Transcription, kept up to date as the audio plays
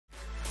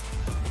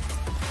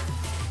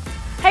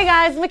Hey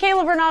guys,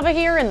 Michaela Vernava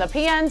here in the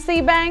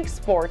PNC Bank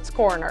Sports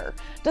Corner.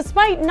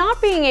 Despite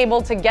not being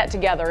able to get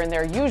together in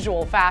their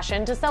usual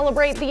fashion to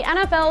celebrate the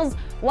NFL's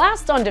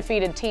last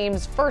undefeated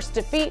team's first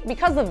defeat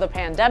because of the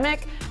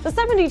pandemic, the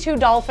 72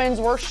 Dolphins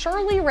were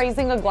surely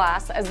raising a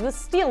glass as the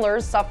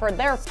Steelers suffered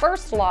their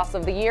first loss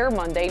of the year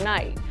Monday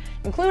night,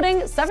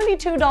 including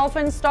 72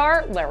 Dolphins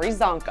star Larry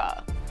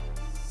Csonka.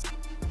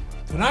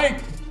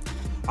 Tonight,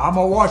 I'm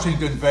a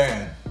Washington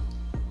fan.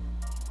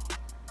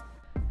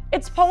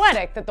 It's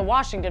poetic that the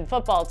Washington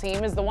football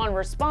team is the one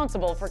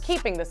responsible for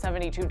keeping the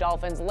 72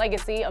 Dolphins'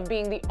 legacy of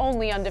being the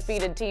only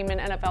undefeated team in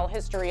NFL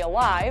history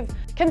alive,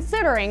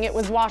 considering it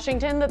was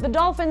Washington that the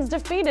Dolphins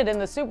defeated in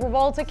the Super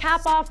Bowl to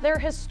cap off their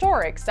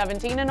historic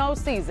 17-0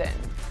 season.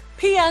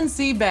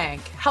 PNC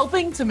Bank,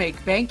 helping to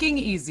make banking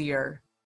easier.